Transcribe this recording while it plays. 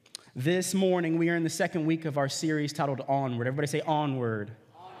This morning, we are in the second week of our series titled Onward. Everybody say Onward.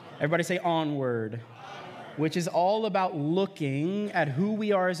 Everybody say Onward. Which is all about looking at who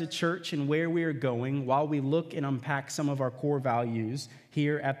we are as a church and where we are going while we look and unpack some of our core values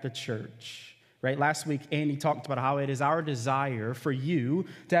here at the church. Right? Last week, Andy talked about how it is our desire for you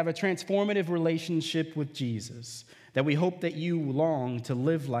to have a transformative relationship with Jesus, that we hope that you long to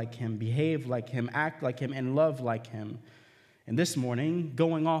live like him, behave like him, act like him, and love like him. And this morning,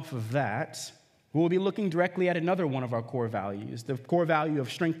 going off of that, we'll be looking directly at another one of our core values, the core value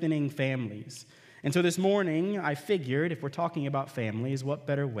of strengthening families. And so this morning, I figured if we're talking about families, what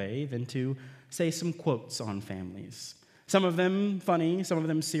better way than to say some quotes on families. Some of them funny, some of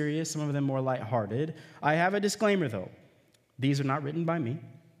them serious, some of them more lighthearted. I have a disclaimer, though. These are not written by me.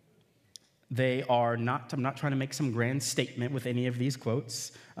 I'm not trying to make some grand statement with any of these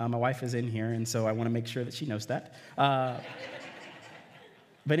quotes. My wife is in here, and so I want to make sure that she knows that.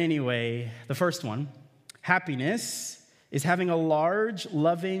 But anyway, the first one, happiness is having a large,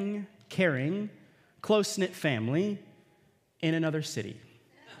 loving, caring, close-knit family in another city.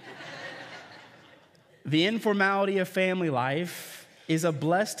 The informality of family life is a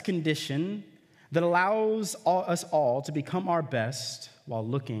blessed condition that allows us all to become our best while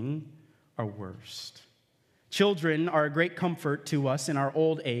looking our worst. Children are a great comfort to us in our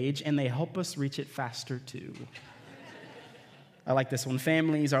old age, and they help us reach it faster, too. I like this one.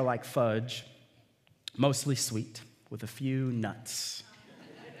 Families are like fudge, mostly sweet, with a few nuts.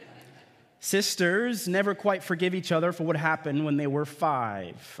 Sisters never quite forgive each other for what happened when they were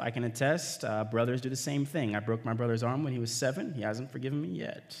 5. I can attest, brothers do the same thing. I broke my brother's arm when he was 7. He hasn't forgiven me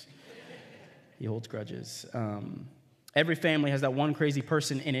yet. He holds grudges. Every family has that one crazy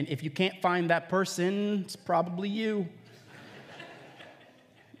person in it. If you can't find that person, it's probably you.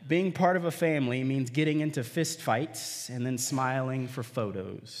 Being part of a family means getting into fist fights and then smiling for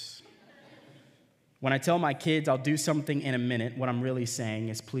photos. When I tell my kids I'll do something in a minute, what I'm really saying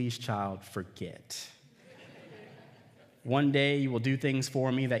is, please, child, forget. One day you will do things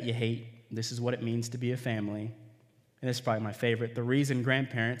for me that you hate. This is what it means to be a family. And this is probably my favorite. The reason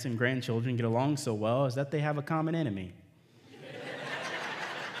grandparents and grandchildren get along so well is that they have a common enemy.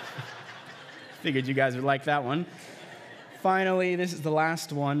 Figured you guys would like that one. Finally, this is the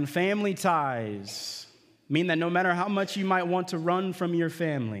last one. Family ties mean that no matter how much you might want to run from your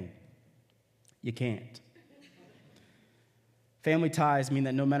family, you can't. Family ties mean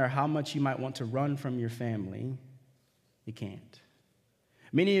that no matter how much you might want to run from your family, you can't.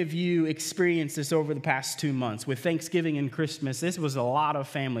 Many of you experienced this over the past 2 months. With Thanksgiving and Christmas, this was a lot of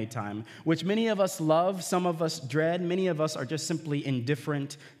family time, which many of us love, some of us dread, many of us are just simply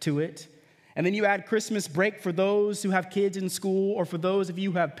indifferent to it. And then you add Christmas break for those who have kids in school, or for those of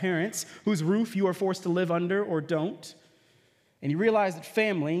you who have parents whose roof you are forced to live under or don't. And you realize that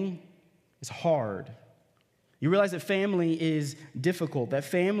family is hard. You realize that family is difficult, that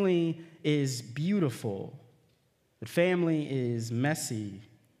family is beautiful, that family is messy,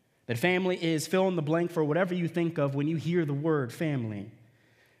 that family is fill in the blank for whatever you think of when you hear the word family.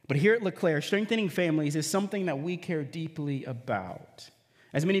 But here at LeClaire, strengthening families is something that we care deeply about.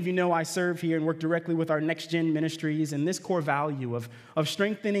 As many of you know, I serve here and work directly with our Next Gen ministries, and this core value of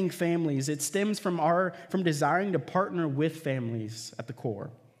strengthening families, it stems from desiring to partner with families at the core.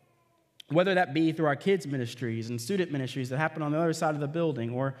 Whether that be through our kids' ministries and student ministries that happen on the other side of the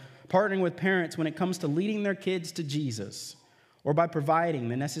building, or partnering with parents when it comes to leading their kids to Jesus, or by providing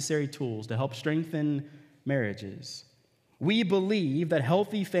the necessary tools to help strengthen marriages. We believe that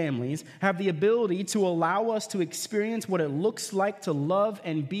healthy families have the ability to allow us to experience what it looks like to love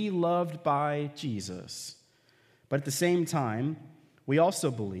and be loved by Jesus. But at the same time, we also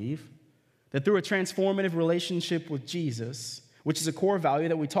believe that through a transformative relationship with Jesus, which is a core value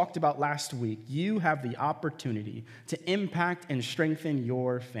that we talked about last week, you have the opportunity to impact and strengthen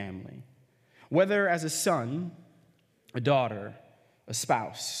your family. Whether as a son, a daughter, a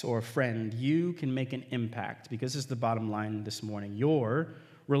spouse, or a friend, you can make an impact, because this is the bottom line this morning. Your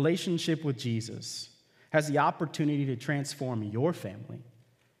relationship with Jesus has the opportunity to transform your family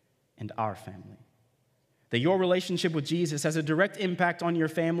and our family. That your relationship with Jesus has a direct impact on your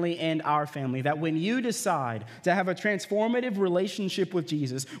family and our family. That when you decide to have a transformative relationship with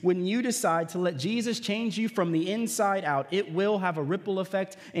Jesus, when you decide to let Jesus change you from the inside out, it will have a ripple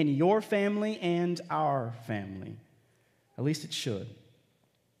effect in your family and our family. At least it should.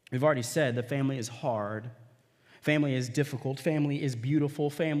 We've already said that family is hard. Family is difficult. Family is beautiful.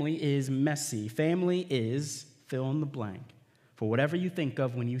 Family is messy. Family is fill in the blank for whatever you think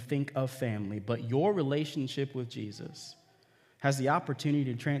of when you think of family. But your relationship with Jesus has the opportunity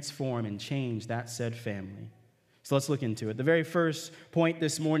to transform and change that said family. So let's look into it. The very first point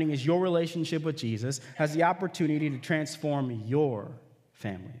this morning is your relationship with Jesus has the opportunity to transform your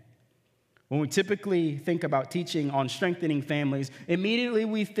family. When we typically think about teaching on strengthening families, immediately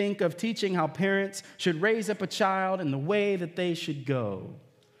we think of teaching how parents should raise up a child in the way that they should go.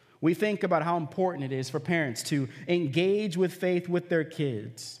 We think about how important it is for parents to engage with faith with their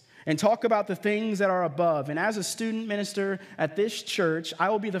kids and talk about the things that are above. And as a student minister at this church, I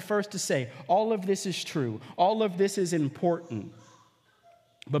will be the first to say, all of this is true. All of this is important.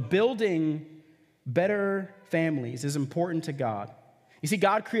 But building better families is important to God. You see,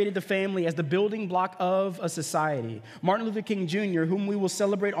 God created the family as the building block of a society. Martin Luther King Jr., whom we will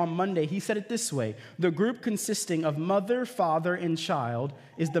celebrate on Monday, he said it this way: the group consisting of mother, father, and child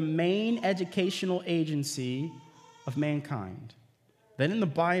is the main educational agency of mankind. Then in the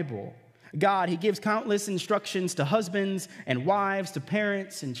Bible, God, he gives countless instructions to husbands and wives, to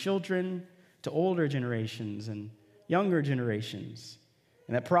parents and children, to older generations and younger generations.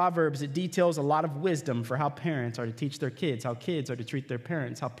 And that Proverbs, it details a lot of wisdom for how parents are to teach their kids, how kids are to treat their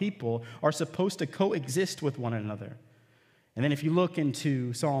parents, how people are supposed to coexist with one another. And then if you look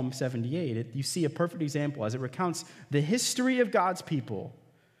into Psalm 78, you see a perfect example as it recounts the history of God's people,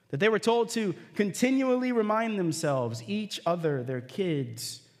 that they were told to continually remind themselves, each other, their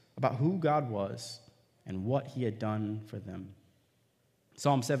kids, about who God was and what he had done for them.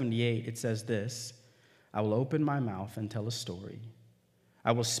 Psalm 78, it says this: I will open my mouth and tell a story.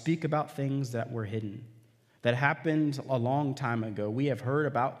 I will speak about things that were hidden, that happened a long time ago. We have heard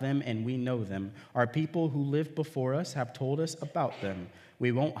about them and we know them. Our people who lived before us have told us about them.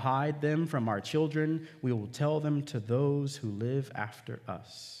 We won't hide them from our children. We will tell them to those who live after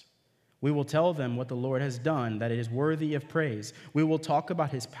us. We will tell them what the Lord has done, that it is worthy of praise. We will talk about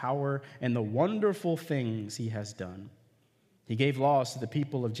his power and the wonderful things he has done. He gave laws to the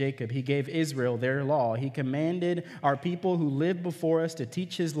people of Jacob. He gave Israel their law. He commanded our people who lived before us to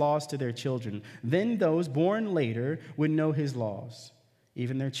teach his laws to their children. Then those born later would know his laws.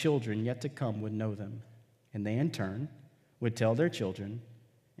 Even their children yet to come would know them. And they in turn would tell their children,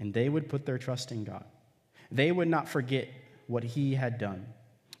 and they would put their trust in God. They would not forget what he had done.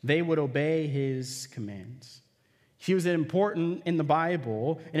 They would obey his commands. He was important in the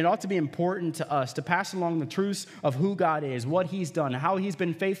Bible, and it ought to be important to us to pass along the truths of who God is, what he's done, how he's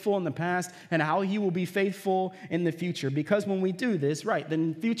been faithful in the past, and how he will be faithful in the future. Because when we do this, right,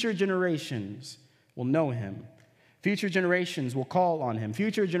 then future generations will know him. Future generations will call on him.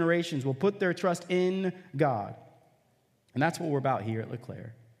 Future generations will put their trust in God. And that's what we're about here at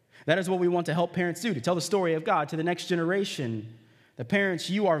LeClaire. That is what we want to help parents do, to tell the story of God to the next generation. The parents,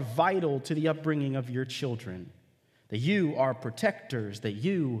 you are vital to the upbringing of your children. That you are protectors, that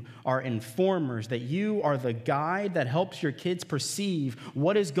you are informers, that you are the guide that helps your kids perceive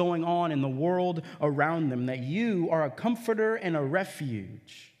what is going on in the world around them, that you are a comforter and a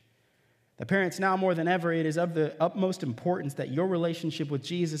refuge. The parents, now more than ever, it is of the utmost importance that your relationship with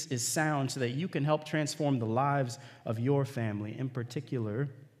Jesus is sound so that you can help transform the lives of your family, in particular,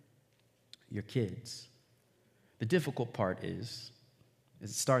 your kids. The difficult part is it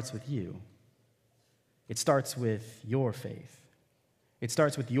starts with you. It starts with your faith. It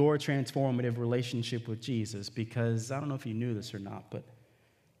starts with your transformative relationship with Jesus, because I don't know if you knew this or not, but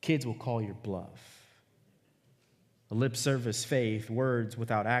kids will call your bluff. A lip service faith, words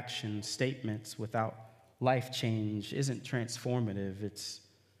without action, statements without life change isn't transformative. It's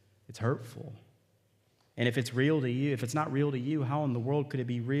hurtful. And if it's real to you, if it's not real to you, how in the world could it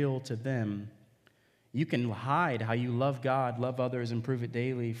be real to them? You can hide how you love God, love others, and prove it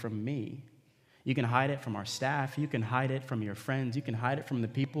daily from me. You can hide it from our staff. You can hide it from your friends. You can hide it from the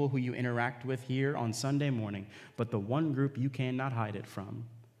people who you interact with here on Sunday morning. But the one group you cannot hide it from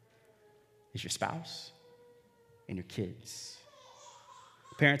is your spouse and your kids.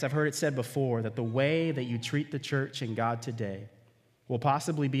 Parents, I've heard it said before that the way that you treat the church and God today will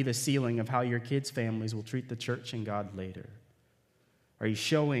possibly be the ceiling of how your kids' families will treat the church and God later. Are you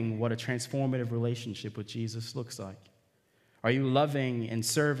showing what a transformative relationship with Jesus looks like? Are you loving and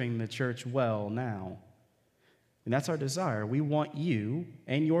serving the church well now? And that's our desire. We want you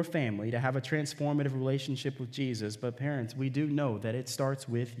and your family to have a transformative relationship with Jesus. But parents, we do know that it starts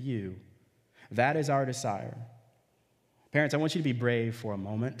with you. That is our desire. Parents, I want you to be brave for a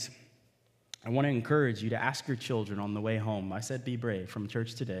moment. I want to encourage you to ask your children on the way home. I said be brave from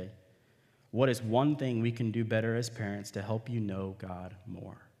church today. What is one thing we can do better as parents to help you know God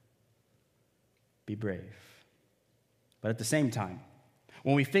more? Be brave. But at the same time,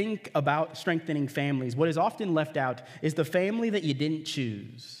 when we think about strengthening families, what is often left out is the family that you didn't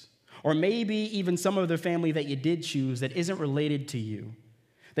choose, or maybe even some of the family that you did choose that isn't related to you.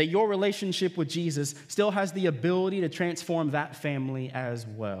 that your relationship with Jesus still has the ability to transform that family as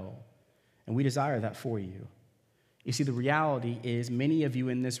well. And we desire that for you. You see, the reality is many of you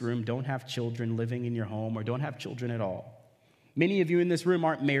in this room don't have children living in your home or don't have children at all. Many of you in this room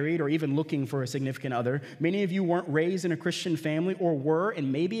aren't married or even looking for a significant other. Many of you weren't raised in a Christian family or were,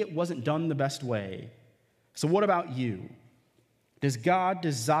 and maybe it wasn't done the best way. So what about you? Does God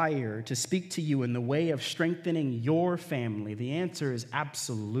desire to speak to you in the way of strengthening your family? The answer is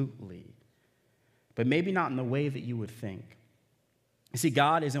absolutely, but maybe not in the way that you would think. You see,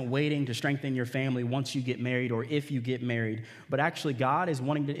 God isn't waiting to strengthen your family once you get married or if you get married, but actually God is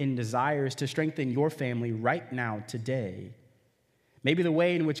wanting to, and desires to strengthen your family right now, today. Maybe the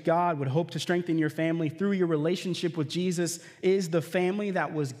way in which God would hope to strengthen your family through your relationship with Jesus is the family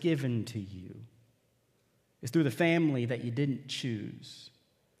that was given to you. It's through the family that you didn't choose.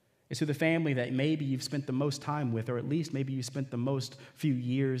 It's through the family that maybe you've spent the most time with, or at least maybe you spent the most few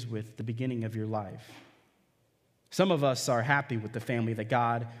years with at the beginning of your life. Some of us are happy with the family that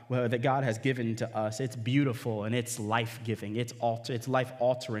God has given to us. It's beautiful and it's life-giving. It's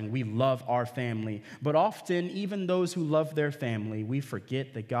life-altering. We love our family. But often, even those who love their family, we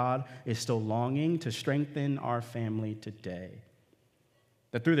forget that God is still longing to strengthen our family today.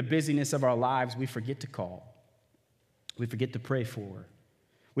 That through the busyness of our lives, we forget to call. We forget to pray for.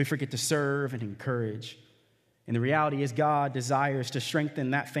 We forget to serve and encourage. And the reality is God desires to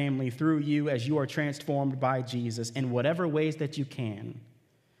strengthen that family through you as you are transformed by Jesus in whatever ways that you can.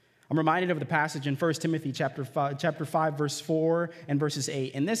 I'm reminded of the passage in 1 Timothy chapter 5, verse 4 and verses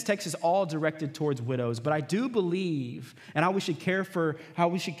 8. And this text is all directed towards widows, but I do believe, and how we should care for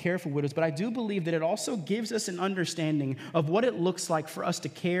widows, but I do believe that it also gives us an understanding of what it looks like for us to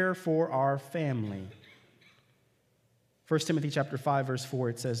care for our family. 1 Timothy chapter 5, verse 4,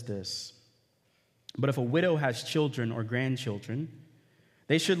 it says this: "But if a widow has children or grandchildren,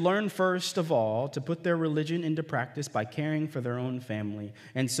 they should learn first of all to put their religion into practice by caring for their own family,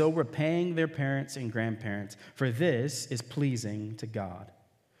 and so repaying their parents and grandparents, for this is pleasing to God."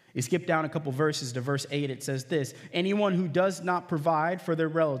 You skip down a couple verses to verse 8, it says this: "Anyone who does not provide for their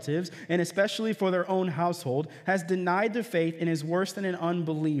relatives, and especially for their own household, has denied the faith and is worse than an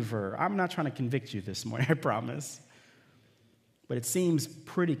unbeliever." I'm not trying to convict you this morning, I promise. But it seems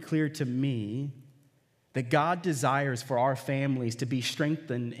pretty clear to me that God desires for our families to be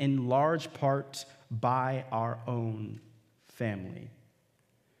strengthened in large part by our own family.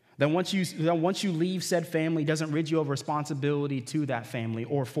 That once you leave said family doesn't rid you of responsibility to that family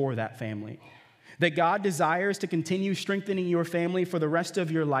or for that family. That God desires to continue strengthening your family for the rest of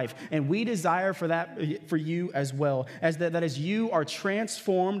your life. And we desire for that for you as well. That as you are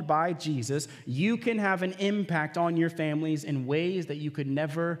transformed by Jesus, you can have an impact on your families in ways that you could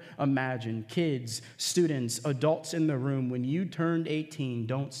never imagine. Kids, students, adults in the room, when you turned 18,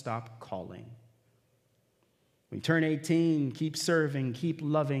 don't stop calling. When you turn 18, keep serving, keep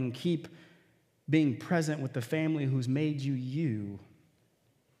loving, keep being present with the family who's made you you.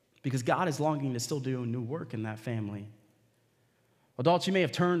 Because God is longing to still do a new work in that family. Adults, you may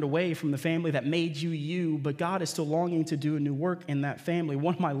have turned away from the family that made you you, but God is still longing to do a new work in that family.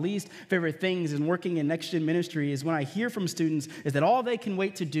 One of my least favorite things in working in Next Gen Ministry is when I hear from students is that all they can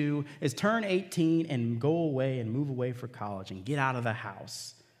wait to do is turn 18 and go away and move away for college and get out of the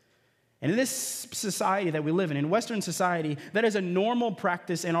house. And in this society that we live in Western society, that is a normal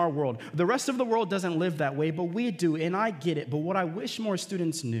practice in our world. The rest of the world doesn't live that way, but we do, and I get it. But what I wish more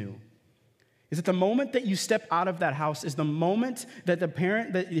students knew is that the moment that you step out of that house is the moment that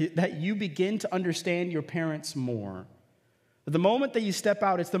that you begin to understand your parents more. The moment that you step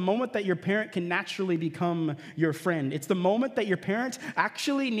out, it's the moment that your parent can naturally become your friend. It's the moment that your parent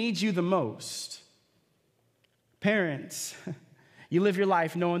actually needs you the most. Parents, you live your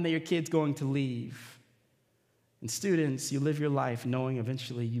life knowing that your kid's going to leave. And students, you live your life knowing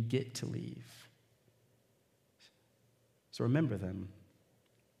eventually you get to leave. So remember them.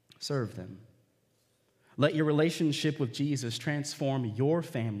 Serve them. Let your relationship with Jesus transform your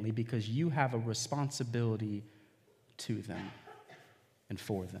family because you have a responsibility to them and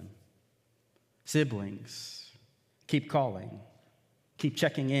for them. Siblings, keep calling. Keep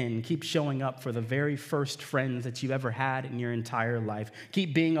checking in. Keep showing up for the very first friends that you've ever had in your entire life.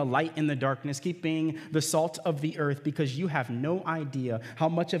 Keep being a light in the darkness. Keep being the salt of the earth because you have no idea how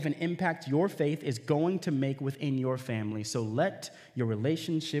much of an impact your faith is going to make within your family. So let your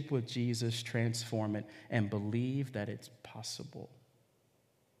relationship with Jesus transform it and believe that it's possible.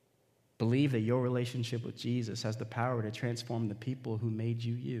 Believe that your relationship with Jesus has the power to transform the people who made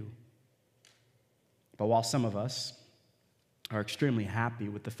you you. But while some of us are extremely happy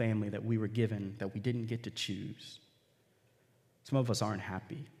with the family that we were given, that we didn't get to choose, Some of us aren't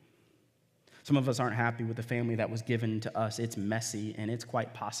happy. Some of us aren't happy with the family that was given to us. It's messy, and it's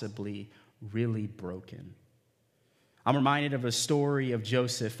quite possibly really broken. I'm reminded of a story of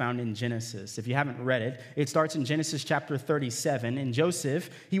Joseph found in Genesis. If you haven't read it, it starts in Genesis chapter 37. And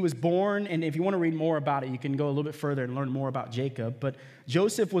Joseph, he was born, and if you want to read more about it, you can go a little bit further and learn more about Jacob. But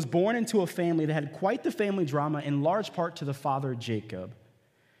Joseph was born into a family that had quite the family drama, in large part to the father Jacob.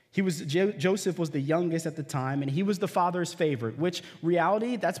 Joseph was the youngest at the time, and he was the father's favorite, which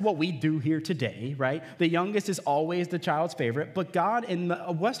reality, that's what we do here today, right? The youngest is always the child's favorite, but God in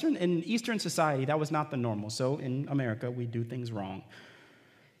in Eastern society, that was not the normal. So in America, we do things wrong.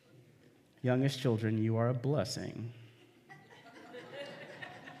 Youngest children, you are a blessing.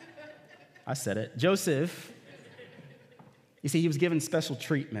 I said it. Joseph, you see, he was given special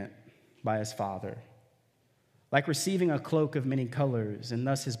treatment by his father, like receiving a cloak of many colors, and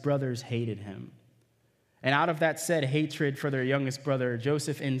thus his brothers hated him. And out of that said hatred for their youngest brother,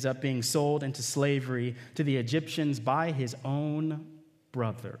 Joseph ends up being sold into slavery to the Egyptians by his own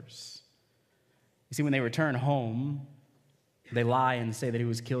brothers. You see, when they return home, they lie and say that he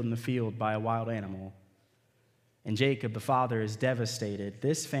was killed in the field by a wild animal. And Jacob, the father, is devastated.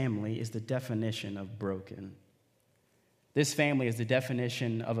 This family is the definition of broken. This family is the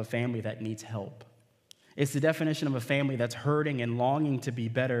definition of a family that needs help. It's the definition of a family that's hurting and longing to be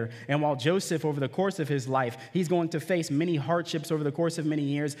better. And while Joseph, over the course of his life, he's going to face many hardships over the course of many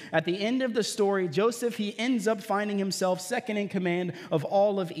years, at the end of the story, Joseph, he ends up finding himself second in command of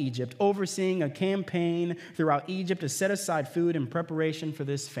all of Egypt, overseeing a campaign throughout Egypt to set aside food in preparation for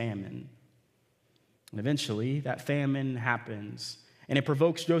this famine. And eventually, that famine happens, and it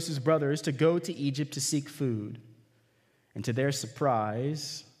provokes Joseph's brothers to go to Egypt to seek food. And to their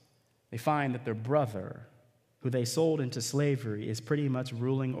surprise, they find that their brother, who they sold into slavery, is pretty much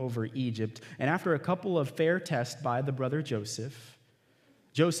ruling over Egypt. And after a couple of fair tests by the brother Joseph,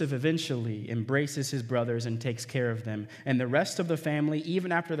 Joseph eventually embraces his brothers and takes care of them. And the rest of the family,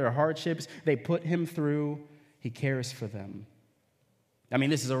 even after their hardships they put him through, he cares for them. I mean,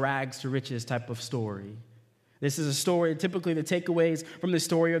 this is a rags to riches type of story. This is a story, typically the takeaways from the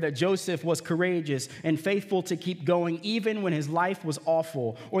story are that Joseph was courageous and faithful to keep going even when his life was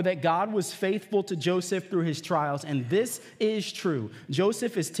awful, or that God was faithful to Joseph through his trials. And this is true.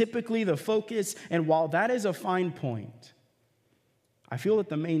 Joseph is typically the focus, and while that is a fine point, I feel that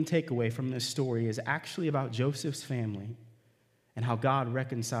the main takeaway from this story is actually about Joseph's family and how God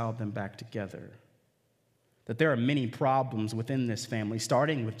reconciled them back together. That there are many problems within this family,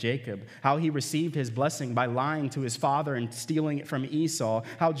 starting with Jacob, how he received his blessing by lying to his father and stealing it from Esau,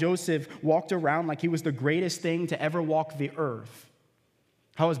 how Joseph walked around like he was the greatest thing to ever walk the earth,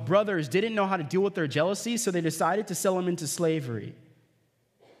 how his brothers didn't know how to deal with their jealousy, so they decided to sell him into slavery.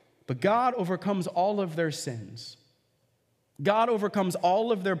 But God overcomes all of their sins. God overcomes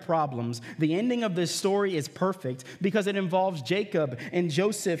all of their problems. The ending of this story is perfect because it involves Jacob and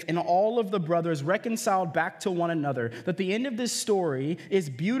Joseph and all of the brothers reconciled back to one another. That the end of this story is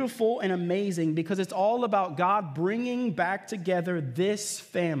beautiful and amazing because it's all about God bringing back together this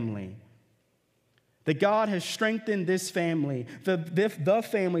family. That God has strengthened this family, the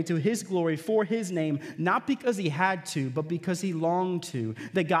family, to his glory for his name, not because he had to, but because he longed to.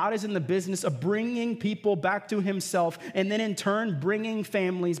 That God is in the business of bringing people back to himself and then in turn bringing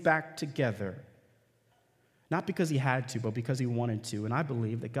families back together. Not because he had to, but because he wanted to. And I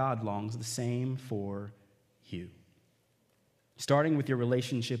believe that God longs the same for you. Starting with your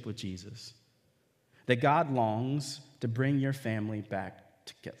relationship with Jesus. That God longs to bring your family back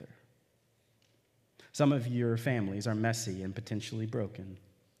together. Some of your families are messy and potentially broken.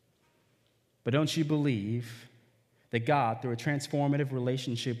 But don't you believe that God, through a transformative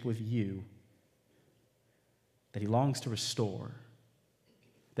relationship with you, that he longs to restore,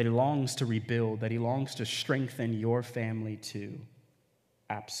 that he longs to rebuild, that he longs to strengthen your family too?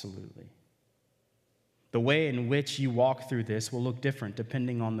 Absolutely. The way in which you walk through this will look different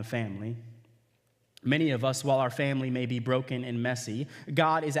depending on the family. Many of us, while our family may be broken and messy,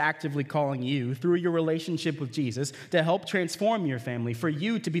 God is actively calling you through your relationship with Jesus to help transform your family, for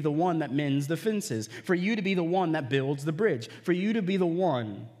you to be the one that mends the fences, for you to be the one that builds the bridge, for you to be the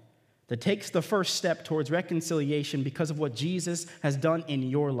one that takes the first step towards reconciliation because of what Jesus has done in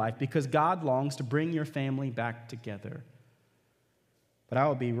your life, because God longs to bring your family back together. But I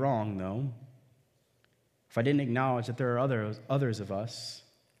would be wrong, though, if I didn't acknowledge that there are others of us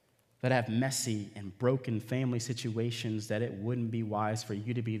that have messy and broken family situations that it wouldn't be wise for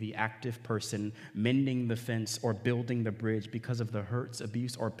you to be the active person mending the fence or building the bridge because of the hurts,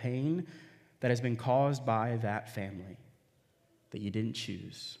 abuse, or pain that has been caused by that family that you didn't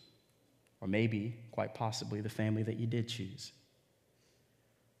choose, or maybe, quite possibly, the family that you did choose.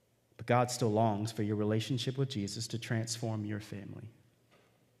 But God still longs for your relationship with Jesus to transform your family.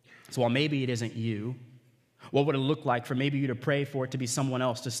 So while maybe it isn't you, what would it look like for maybe you to pray for it to be someone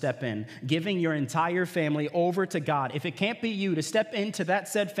else to step in, giving your entire family over to God? If it can't be you to step into that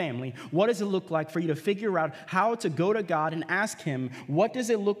said family, what does it look like for you to figure out how to go to God and ask him, what does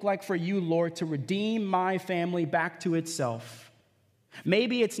it look like for you, Lord, to redeem my family back to itself?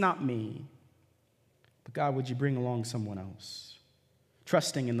 Maybe it's not me, but God, would you bring along someone else?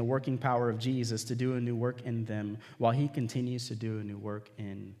 Trusting in the working power of Jesus to do a new work in them while he continues to do a new work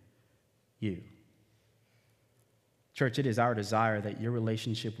in you. Church, it is our desire that your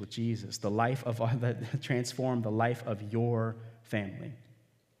relationship with Jesus, that transform the life of your family,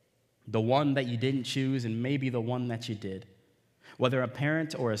 the one that you didn't choose and maybe the one that you did, whether a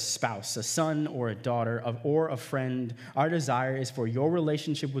parent or a spouse, a son or a daughter, or a friend, our desire is for your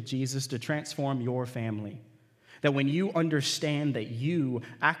relationship with Jesus to transform your family. That when you understand that you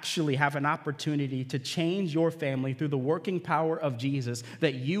actually have an opportunity to change your family through the working power of Jesus,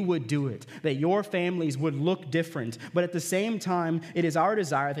 that you would do it, that your families would look different. But at the same time, it is our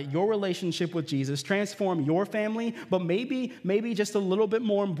desire that your relationship with Jesus transform your family, but maybe just a little bit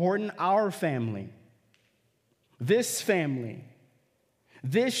more important, our family. This family.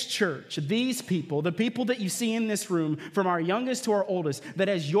 This church, these people, the people that you see in this room, from our youngest to our oldest, that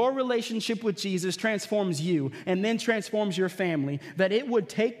as your relationship with Jesus transforms you and then transforms your family, that it would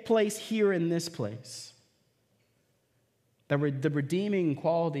take place here in this place. That the redeeming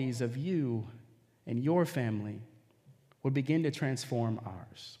qualities of you and your family would begin to transform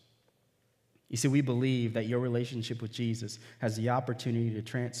ours. You see, we believe that your relationship with Jesus has the opportunity to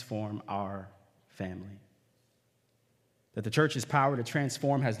transform our family. That the church's power to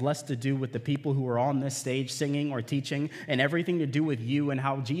transform has less to do with the people who are on this stage singing or teaching and everything to do with you and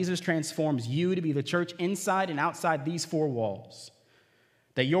how Jesus transforms you to be the church inside and outside these four walls.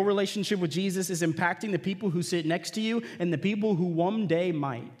 That your relationship with Jesus is impacting the people who sit next to you and the people who one day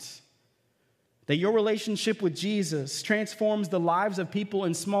might. That your relationship with Jesus transforms the lives of people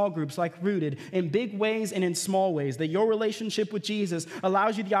in small groups like Rooted in big ways and in small ways. That your relationship with Jesus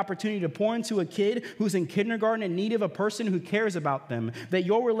allows you the opportunity to pour into a kid who's in kindergarten in need of a person who cares about them. That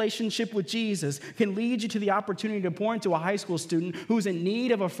your relationship with Jesus can lead you to the opportunity to pour into a high school student who's in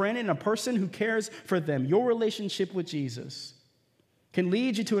need of a friend and a person who cares for them. Your relationship with Jesus can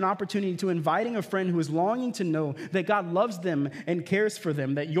lead you to an opportunity to inviting a friend who is longing to know that God loves them and cares for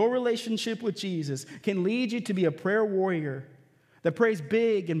them. That your relationship with Jesus can lead you to be a prayer warrior that prays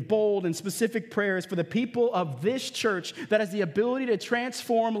big and bold and specific prayers for the people of this church that has the ability to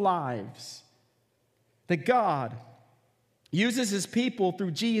transform lives. That God uses his people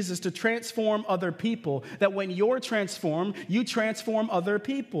through Jesus to transform other people. That when you're transformed, you transform other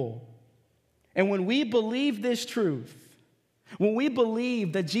people. And when we believe this truth, when we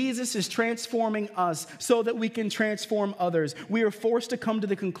believe that Jesus is transforming us so that we can transform others, we are forced to come to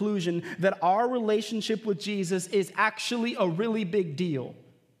the conclusion that our relationship with Jesus is actually a really big deal.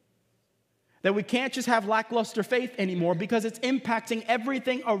 That we can't just have lackluster faith anymore because it's impacting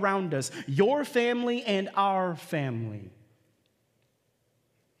everything around us, your family and our family.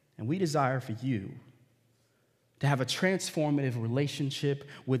 And we desire for you to have a transformative relationship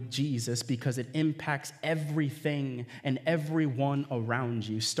with Jesus because it impacts everything and everyone around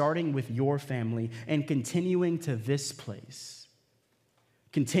you, starting with your family and continuing to this place,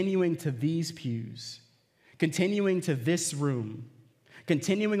 continuing to these pews, continuing to this room,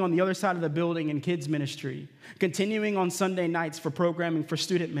 continuing on the other side of the building in kids ministry, continuing on Sunday nights for programming for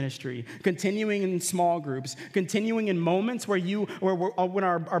student ministry, continuing in small groups, continuing in moments when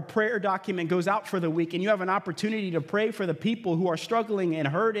our prayer document goes out for the week and you have an opportunity to pray for the people who are struggling and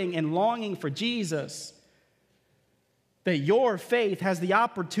hurting and longing for Jesus. That your faith has the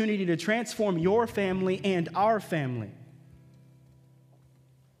opportunity to transform your family and our family.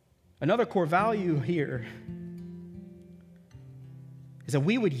 Another core value here is that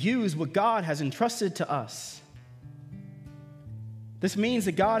we would use what God has entrusted to us. This means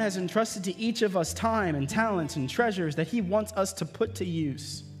that God has entrusted to each of us time and talents and treasures that he wants us to put to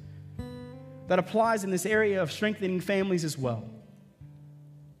use. That applies in this area of strengthening families as well.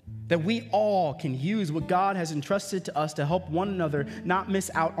 That we all can use what God has entrusted to us to help one another not miss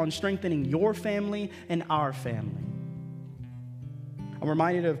out on strengthening your family and our family. I'm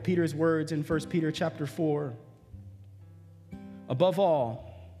reminded of Peter's words in 1 Peter chapter 4. Above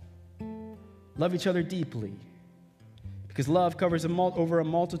all, love each other deeply, because love covers over a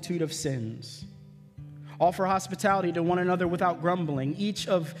multitude of sins. Offer hospitality to one another without grumbling. Each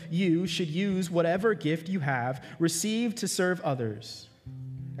of you should use whatever gift you have received to serve others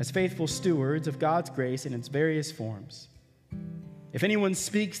as faithful stewards of God's grace in its various forms. If anyone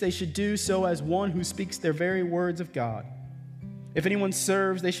speaks, they should do so as one who speaks their very words of God. If anyone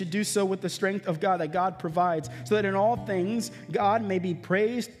serves, they should do so with the strength of God that God provides, so that in all things God may be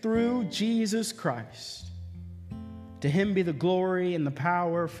praised through Jesus Christ. To him be the glory and the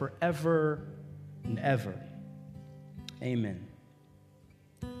power forever and ever. Amen.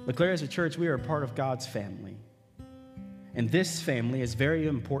 LeClaire, as a church, we are a part of God's family. And this family is very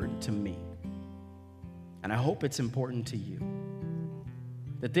important to me. And I hope it's important to you.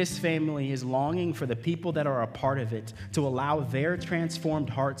 That this family is longing for the people that are a part of it to allow their transformed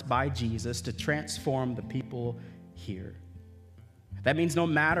hearts by Jesus to transform the people here. That means no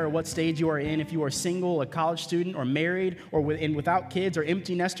matter what stage you are in, if you are single, a college student, or married, or without kids, or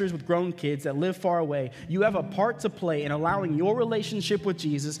empty nesters with grown kids that live far away, you have a part to play in allowing your relationship with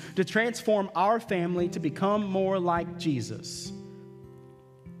Jesus to transform our family to become more like Jesus.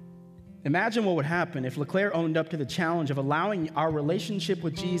 Imagine what would happen if LeClaire owned up to the challenge of allowing our relationship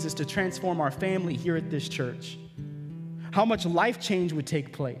with Jesus to transform our family here at this church. How much life change would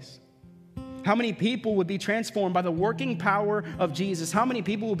take place? How many people would be transformed by the working power of Jesus? How many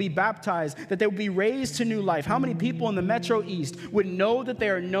people would be baptized, that they would be raised to new life? How many people in the Metro East would know that they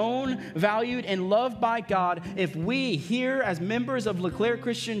are known, valued, and loved by God if we here as members of LeClaire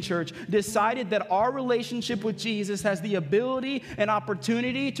Christian Church decided that our relationship with Jesus has the ability and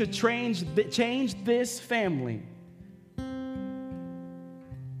opportunity to change this family?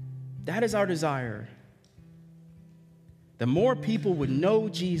 That is our desire. The more people would know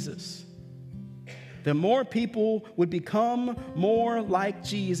Jesus, the more people would become more like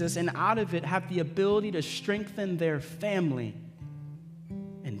Jesus, and out of it have the ability to strengthen their family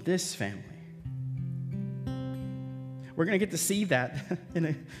and this family. We're going to get to see that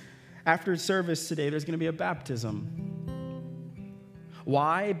after service today. There's going to be a baptism.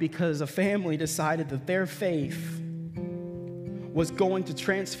 Why? Because a family decided that their faith was going to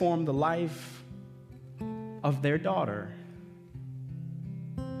transform the life of their daughter.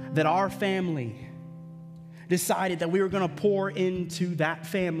 That our family decided that we were going to pour into that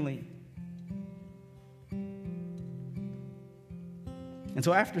family. And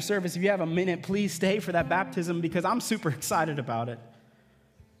so after service, if you have a minute, please stay for that baptism because I'm super excited about it.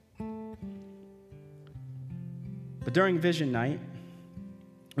 But during Vision Night,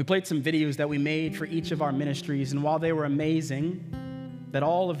 we played some videos that we made for each of our ministries, and while they were amazing, that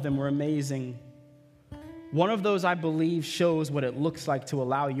all of them were amazing, one of those, I believe, shows what it looks like to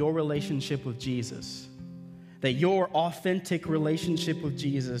allow your relationship with Jesus, that your authentic relationship with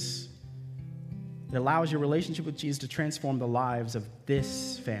Jesus, that allows your relationship with Jesus to transform the lives of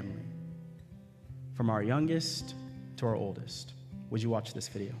this family, from our youngest to our oldest. Would you watch this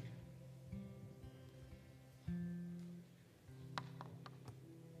video?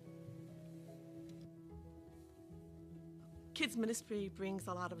 Kids ministry brings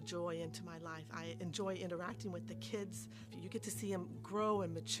a lot of joy into my life. I enjoy interacting with the kids. You get to see them grow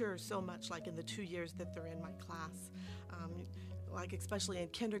and mature so much, like in the 2 years that they're in my class. Like especially in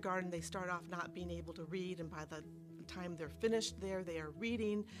kindergarten, they start off not being able to read, and by the time they're finished there, they are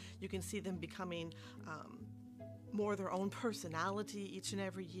reading. You can see them becoming more their own personality each and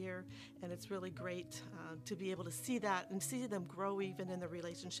every year, and it's really great to be able to see that and see them grow even in the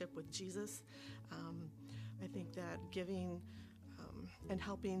relationship with Jesus. I think that giving and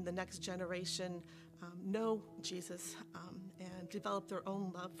helping the next generation know Jesus and develop their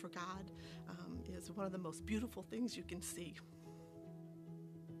own love for God is one of the most beautiful things you can see.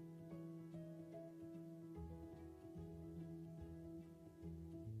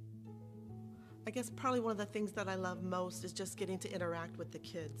 I guess probably one of the things that I love most is just getting to interact with the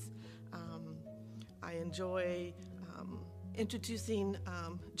kids. I enjoy introducing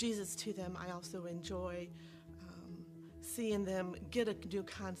Jesus to them. I also enjoy seeing them get a new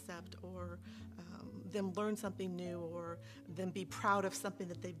concept, or them learn something new, or them be proud of something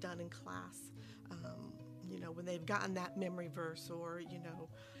that they've done in class. When they've gotten that memory verse, or,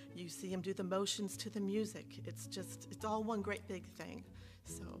 you see them do the motions to the music. It's all one great big thing.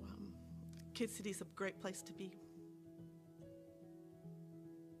 So Kid City's a great place to be.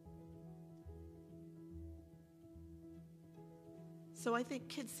 So I think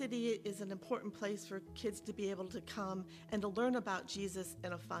Kid City is an important place for kids to be able to come and to learn about Jesus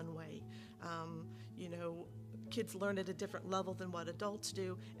in a fun way. Kids learn at a different level than what adults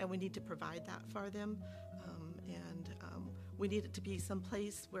do, and we need to provide that for them. We need it to be some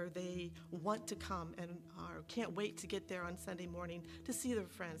place where they want to come and can't wait to get there on Sunday morning to see their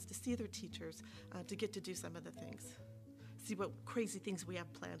friends, to see their teachers, to get to do some of the things. See what crazy things we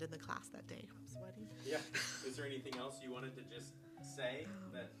have planned in the class that day. I'm sweating. Yeah. Is there anything else you wanted to just say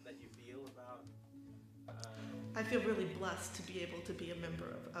that you feel about I feel really blessed to be able to be a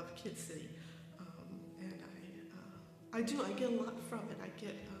member of Kid City. And I get a lot from it.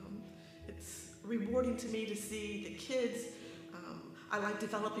 It's rewarding to me to see the kids. I like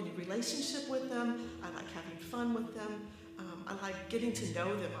developing a relationship with them. I like having fun with them. I like getting to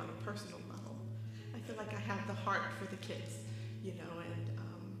know them on a personal level. I feel like I have the heart for the kids, and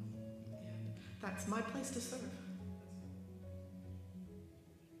that's my place to serve.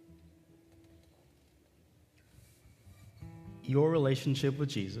 Your relationship with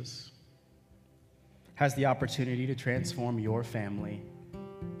Jesus has the opportunity to transform your family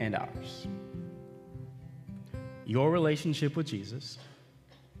and ours. Your relationship with Jesus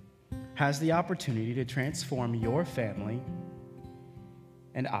has the opportunity to transform your family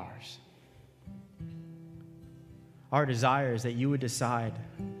and ours. Our desire is that you would decide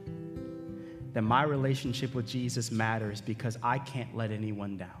that my relationship with Jesus matters because I can't let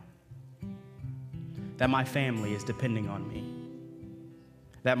anyone down. That my family is depending on me.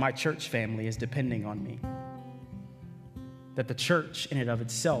 That my church family is depending on me. That the church in and of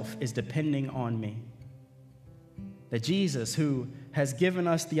itself is depending on me. That Jesus, who has given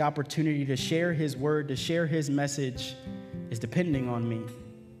us the opportunity to share his word, to share his message, is depending on me.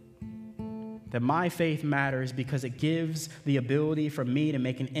 That my faith matters because it gives the ability for me to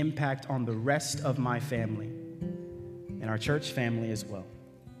make an impact on the rest of my family and our church family as well.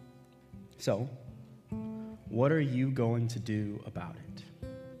 So, what are you going to do about it?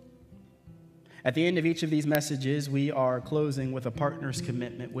 At the end of each of these messages, we are closing with a partner's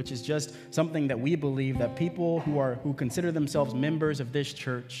commitment, which is just something that we believe that people who consider themselves members of this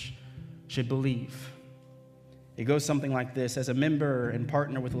church should believe. It goes something like this: as a member and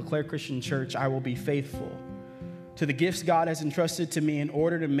partner with LeClaire Christian Church, I will be faithful to the gifts God has entrusted to me in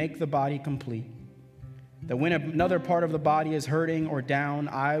order to make the body complete. That when another part of the body is hurting or down,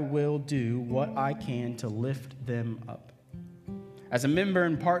 I will do what I can to lift them up. As a member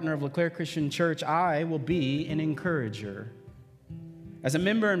and partner of LeClaire Christian Church, I will be an encourager. As a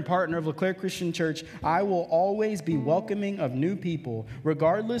member and partner of LeClaire Christian Church, I will always be welcoming of new people,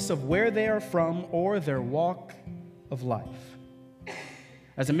 regardless of where they are from or their walk of life.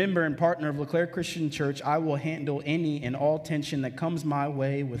 As a member and partner of LeClaire Christian Church, I will handle any and all tension that comes my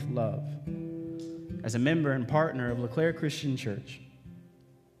way with love. As a member and partner of LeClaire Christian Church,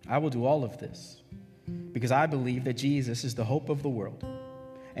 I will do all of this because I believe that Jesus is the hope of the world,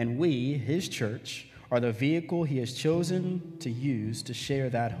 and we, his church, are the vehicle he has chosen to use to share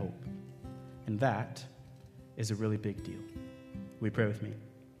that hope. And that is a really big deal. Will you pray with me?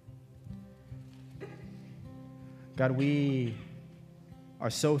 God, we are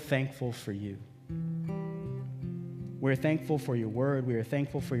so thankful for you. We're thankful for your word. We are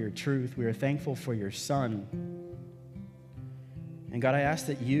thankful for your truth. We are thankful for your Son. And God, I ask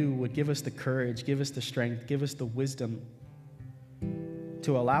that you would give us the courage, give us the strength, give us the wisdom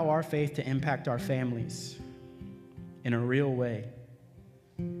to allow our faith to impact our families in a real way.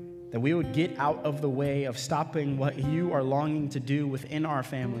 That we would get out of the way of stopping what you are longing to do within our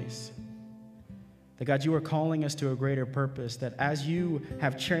families. That, God, you are calling us to a greater purpose. That as you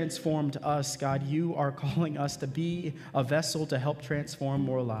have transformed us, God, you are calling us to be a vessel to help transform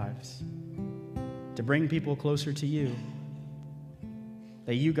more lives. To bring people closer to you.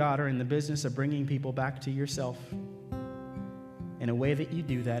 That you, God, are in the business of bringing people back to yourself. And a way that you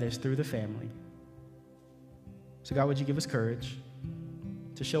do that is through the family. So, God, would you give us courage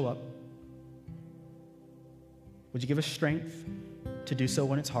to show up? Would you give us strength to do so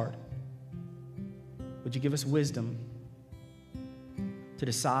when it's hard? Would you give us wisdom to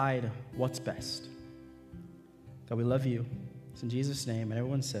decide what's best? God, we love you. It's in Jesus' name. And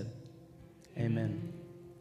everyone said, amen.